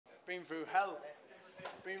Been through hell.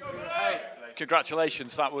 Been through hell.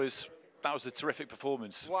 Congratulations, that was a terrific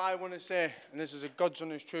performance. What I want to say, and this is a God's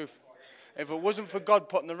honest truth, if it wasn't for God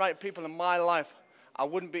putting the right people in my life, I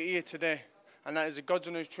wouldn't be here today. And that is a God's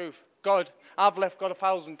honest truth. God, I've left God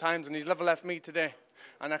 1,000 times and he's never left me today.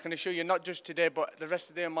 And I can assure you, not just today, but the rest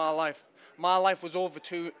of the day of my life. My life was over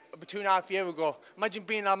 2.5 years ago. Imagine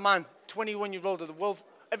being a man, 21-year-old of the world.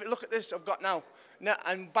 Look at this I've got now.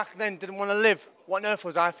 And back then, didn't want to live. What on earth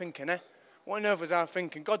was I thinking, eh? What on earth was I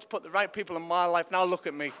thinking? God's put the right people in my life. Now look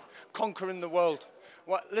at me, conquering the world.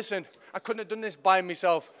 Listen, I couldn't have done this by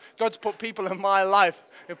myself. God's put people in my life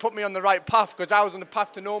who put me on the right path because I was on the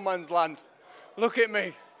path to no man's land. Look at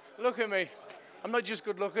me. Look at me. I'm not just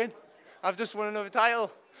good looking. I've just won another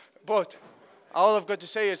title. But all I've got to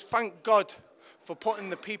say is thank God for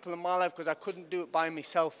putting the people in my life because I couldn't do it by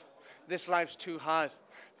myself. This life's too hard.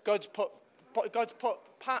 God's put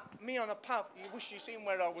me on a path. You wish you seen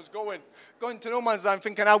where I was going. Going to no man's land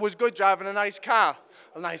thinking I was good driving a nice car.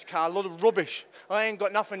 A lot of rubbish. I ain't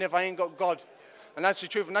got nothing if I ain't got God. And that's the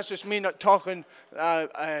truth. And that's just me not talking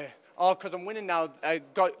all because I'm winning now.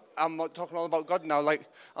 I'm not talking all about God now like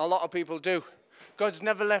a lot of people do. God's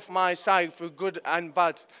never left my side through good and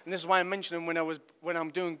bad. And this is why I'm mentioning when I'm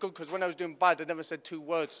doing good, because when I was doing bad, I never said 2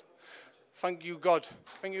 words. Thank you, God.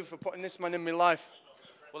 Thank you for putting this man in my life.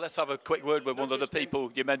 Well, let's have a quick word with one of the people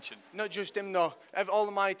you mentioned. Not just him, though. All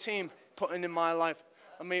of my team putting in my life.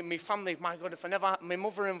 I mean, my family, my God, if I never had my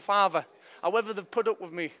mother and father, however they've put up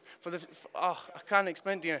with me, I can't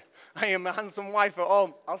explain to you. I am a handsome wife at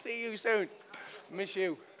home. I'll see you soon. Miss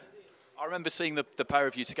you. I remember seeing the pair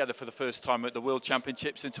of you together for the first time at the World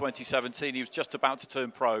Championships in 2017. He was just about to turn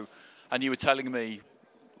pro, and you were telling me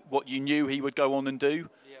what you knew he would go on and do.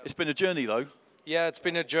 Yeah. It's been a journey, though. Yeah, it's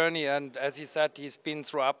been a journey, and as he said, he's been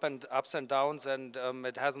through ups and downs, and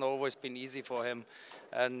it hasn't always been easy for him.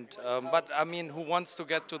 And but I mean, who wants to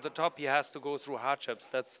get to the top? He has to go through hardships.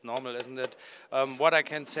 That's normal, isn't it? What I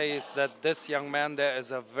can say is that this young man there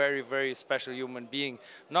is a very, very special human being.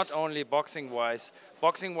 Not only boxing-wise.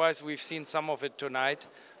 Boxing-wise, we've seen some of it tonight,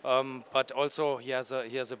 but also he has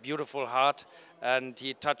a beautiful heart, and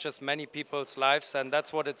he touches many people's lives, and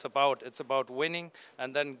that's what it's about. It's about winning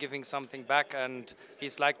and then giving something back, and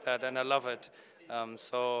he's like that, and I love it.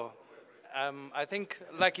 I think,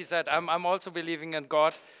 like he said, I'm also believing in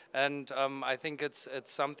God, and I think it's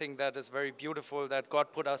something that is very beautiful that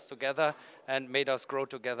God put us together and made us grow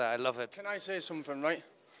together. I love it. Can I say something, right?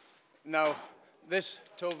 Now, this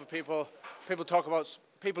to other people talk about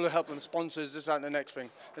people who help them, sponsors, this, that, and the next thing.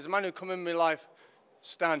 There's a man who come in my life,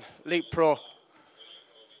 Stan, Leap Pro.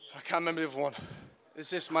 I can't remember the other one. It's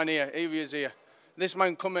this man here, he is here. This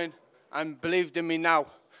man come in and believed in me now.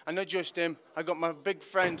 And not just him, I got my big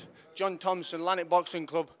friend, John Thompson, Atlantic Boxing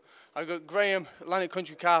Club. I got Graham, Atlantic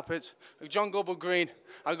Country Carpets. I got John Gobble Green.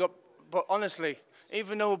 But honestly,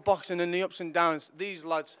 even though we're boxing and the ups and downs, these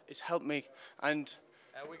lads, it's helped me. And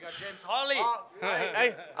we got James Hawley.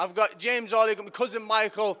 Hey, I've got James Hawley, I've got my cousin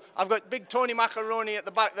Michael. I've got big Tony Macaroni at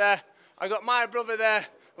the back there. I got my brother there,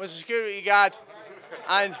 who was a security guard.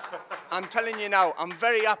 And I'm telling you now, I'm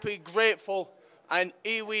very happy, grateful, and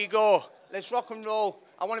here we go. Let's rock and roll.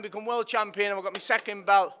 I want to become world champion. I've got my 2nd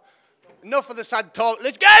belt. Enough of the sad talk.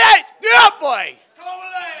 Let's get it! Yeah, boy!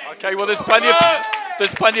 Okay, well, there's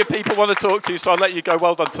plenty of people want to talk to you, so I'll let you go.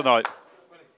 Well done tonight.